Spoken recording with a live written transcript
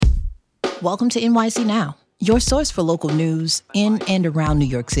Welcome to NYC Now, your source for local news in and around New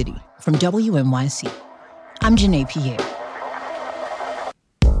York City from WNYC. I'm Janae Pierre.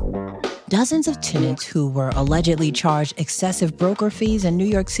 Dozens of tenants who were allegedly charged excessive broker fees in New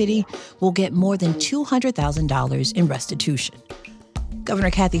York City will get more than $200,000 in restitution. Governor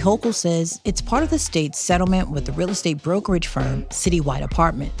Kathy Hochul says it's part of the state's settlement with the real estate brokerage firm Citywide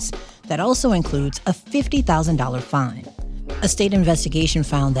Apartments that also includes a $50,000 fine. A state investigation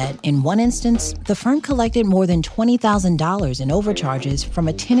found that, in one instance, the firm collected more than $20,000 in overcharges from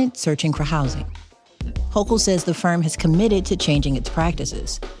a tenant searching for housing. Hochul says the firm has committed to changing its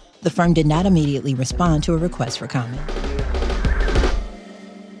practices. The firm did not immediately respond to a request for comment.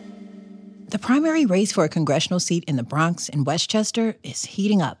 The primary race for a congressional seat in the Bronx and Westchester is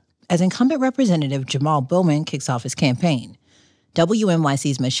heating up as incumbent Representative Jamaal Bowman kicks off his campaign.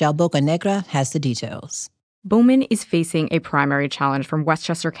 WNYC's Michelle Bocanegra has the details. Bowman is facing a primary challenge from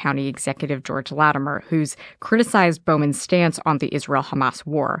Westchester County Executive George Latimer, who's criticized Bowman's stance on the Israel-Hamas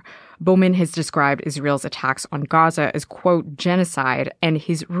war. Bowman has described Israel's attacks on Gaza as, quote, genocide, and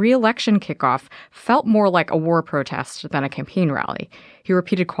his re-election kickoff felt more like a war protest than a campaign rally. He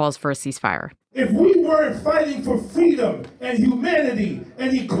repeated calls for a ceasefire. If we weren't fighting for freedom and humanity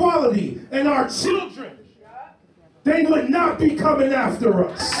and equality and our children, they would not be coming after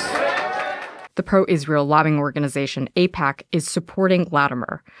us. The pro-Israel lobbying organization AIPAC is supporting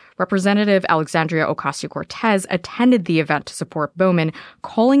Latimer. Representative Alexandria Ocasio-Cortez attended the event to support Bowman,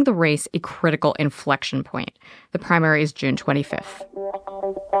 calling the race a critical inflection point. The primary is June 25th.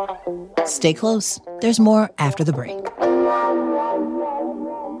 Stay close. There's more after the break.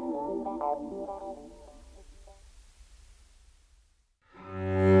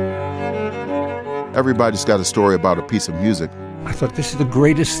 Everybody's got a story about a piece of music. I thought, this is the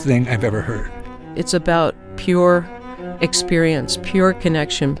greatest thing I've ever heard. It's about pure experience, pure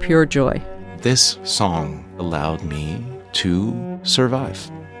connection, pure joy. This song allowed me to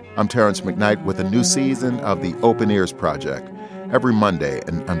survive. I'm Terrence McKnight with a new season of the Open Ears Project. Every Monday,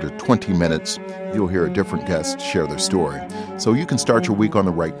 in under 20 minutes, you'll hear a different guest share their story, so you can start your week on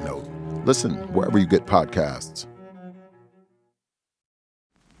the right note. Listen wherever you get podcasts.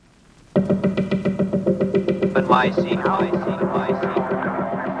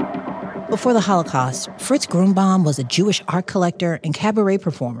 Before the Holocaust, Fritz Grunbaum was a Jewish art collector and cabaret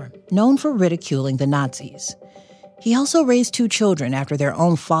performer known for ridiculing the Nazis. He also raised 2 children after their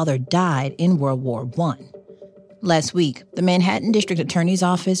own father died in World War I. Last week, the Manhattan District Attorney's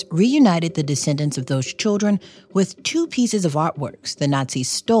Office reunited the descendants of those children with 2 pieces of artworks the Nazis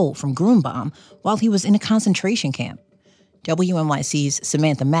stole from Grunbaum while he was in a concentration camp. WNYC's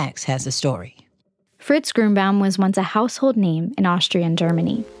Samantha Max has the story. Fritz Grunbaum was once a household name in Austria and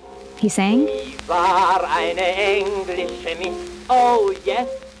Germany. He sang, he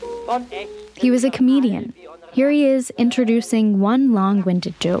was a comedian. Here he is introducing one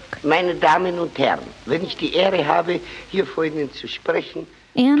long-winded joke. Meine Damen und Herren, wenn ich die Ehre habe, hier vor Ihnen zu sprechen.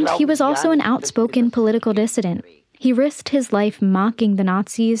 And he was also an outspoken political dissident. He risked his life mocking the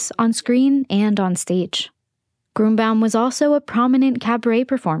Nazis on screen and on stage. Grunbaum was also a prominent cabaret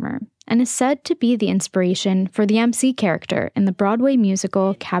performer and is said to be the inspiration for the MC character in the Broadway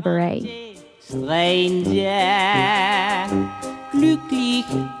musical Cabaret.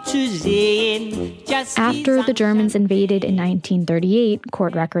 After the Germans invaded in 1938,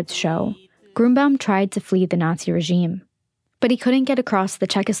 court records show, Grunbaum tried to flee the Nazi regime, but he couldn't get across the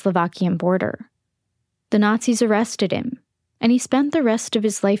Czechoslovakian border. The Nazis arrested him, and he spent the rest of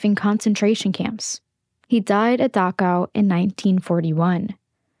his life in concentration camps. He died at Dachau in 1941.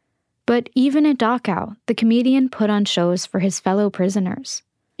 But even at Dachau, the comedian put on shows for his fellow prisoners.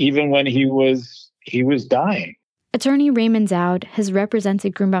 Even when he was dying. Attorney Raymond Zaud has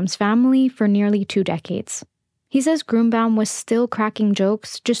represented Grunbaum's family for nearly 2 decades. He says Grunbaum was still cracking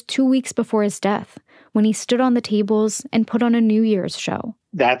jokes just 2 weeks before his death, when he stood on the tables and put on a New Year's show.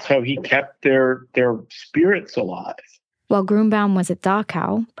 That's how he kept their spirits alive. While Grunbaum was at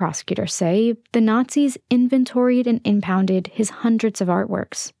Dachau, prosecutors say, the Nazis inventoried and impounded his hundreds of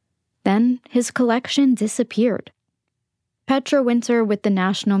artworks. Then his collection disappeared. Petra Winter with the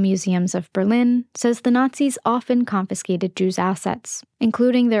National Museums of Berlin says the Nazis often confiscated Jews' assets,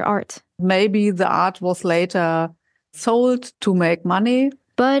 including their art. Maybe the art was later sold to make money.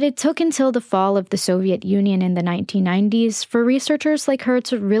 But it took until the fall of the Soviet Union in the 1990s for researchers like her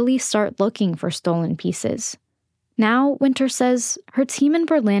to really start looking for stolen pieces. Now, Winter says, her team in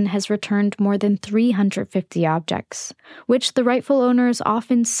Berlin has returned more than 350 objects, which the rightful owners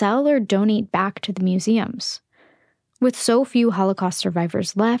often sell or donate back to the museums. With so few Holocaust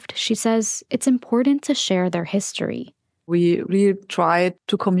survivors left, she says, it's important to share their history. We really try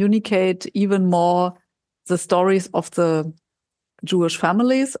to communicate even more the stories of the Jewish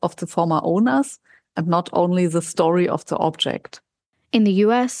families, of the former owners, and not only the story of the object. In the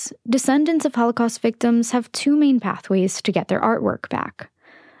U.S., descendants of Holocaust victims have two main pathways to get their artwork back.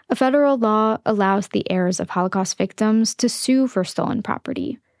 A federal law allows the heirs of Holocaust victims to sue for stolen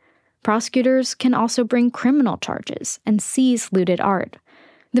property. Prosecutors can also bring criminal charges and seize looted art.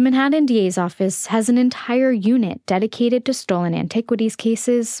 The Manhattan DA's office has an entire unit dedicated to stolen antiquities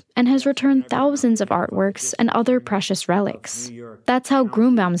cases and has returned thousands of artworks and other precious relics. That's how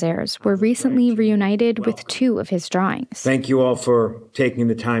Grunbaum's heirs were recently reunited with two of his drawings. Thank you all for taking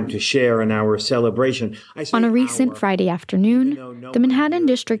the time to share in our celebration. On a recent Friday afternoon, the Manhattan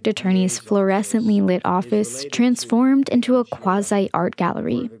District Attorney's fluorescently lit office transformed into a quasi-art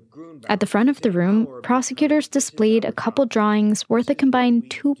gallery. At the front of the room, prosecutors displayed a couple drawings worth a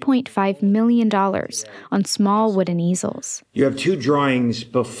combined $2.5 million on small wooden easels. You have two drawings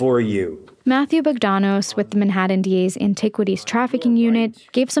before you. Matthew Bogdanos with the Manhattan DA's Antiquities Trafficking Unit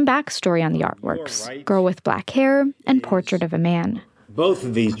gave some backstory on the artworks, Girl with Black Hair and Portrait of a Man. Both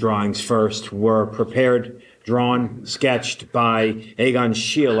of these drawings first were prepared, drawn, sketched by Egon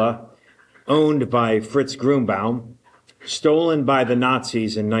Schiele, owned by Fritz Grunbaum, stolen by the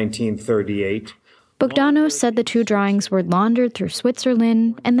Nazis in 1938. Bogdanos said the two drawings were laundered through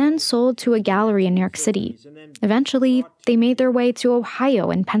Switzerland and then sold to a gallery in New York City. Eventually, they made their way to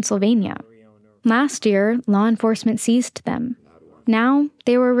Ohio and Pennsylvania. Last year, law enforcement seized them. Now,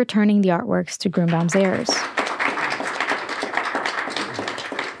 they were returning the artworks to Grunbaum's heirs.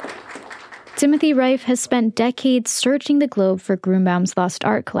 Timothy Reif has spent decades searching the globe for Grunbaum's lost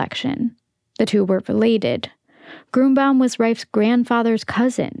art collection. The two were related. Grunbaum was Reif's grandfather's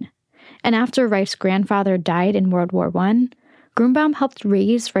cousin. And after Reif's grandfather died in World War I, Grunbaum helped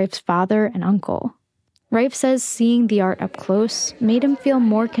raise Reif's father and uncle. Reif says seeing the art up close made him feel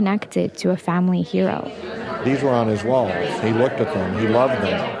more connected to a family hero. These were on his walls. He looked at them. He loved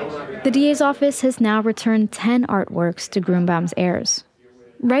them. The DA's office has now returned 10 artworks to Grunbaum's heirs.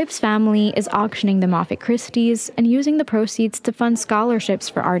 Reif's family is auctioning them off at Christie's and using the proceeds to fund scholarships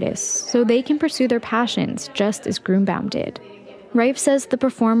for artists so they can pursue their passions just as Grunbaum did. Reif says the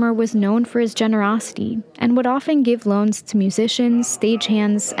performer was known for his generosity and would often give loans to musicians,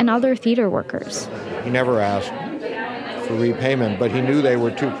 stagehands, and other theater workers. He never asked for repayment, but he knew they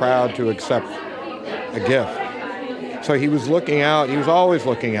were too proud to accept a gift. So he was always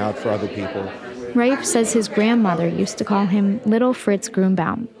looking out for other people. Reif says his grandmother used to call him Little Fritz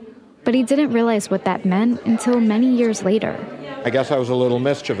Grunbaum, but he didn't realize what that meant until many years later. I guess I was a little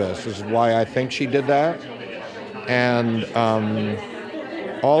mischievous, is why I think she did that. And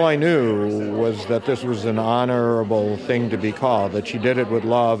all I knew was that this was an honorable thing to be called, that she did it with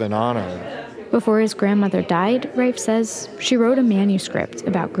love and honor. Before his grandmother died, Reif says, she wrote a manuscript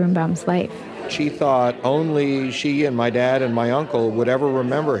about Grunbaum's life. She thought only she and my dad and my uncle would ever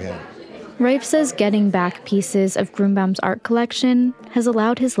remember him. Reif says getting back pieces of Grunbaum's art collection has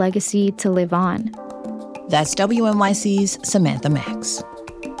allowed his legacy to live on. That's WNYC's Samantha Max.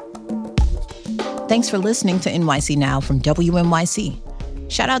 Thanks for listening to NYC Now from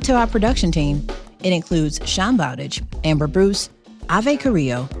WNYC. Shout out to our production team. It includes Sean Bowditch, Amber Bruce, Ave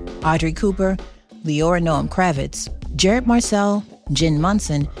Carrillo, Audrey Cooper, Leora Noam Kravitz, Jared Marcel, Jen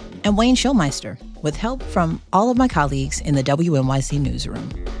Munson, and Wayne Schulmeister, with help from all of my colleagues in the WNYC newsroom.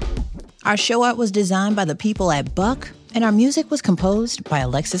 Our show art was designed by the people at Buck, and our music was composed by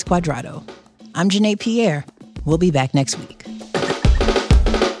Alexis Cuadrado. I'm Janae Pierre. We'll be back next week.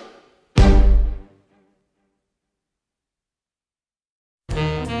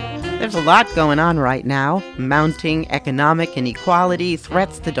 There's a lot going on right now. Mounting economic inequality,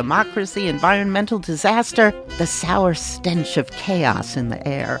 threats to democracy, environmental disaster, the sour stench of chaos in the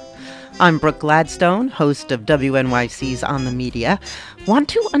air. I'm Brooke Gladstone, host of WNYC's On the Media. Want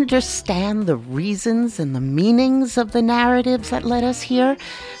to understand the reasons and the meanings of the narratives that led us here,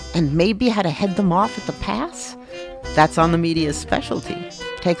 and maybe how to head them off at the pass? That's On the Media's specialty.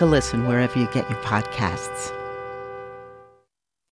 Take a listen wherever you get your podcasts.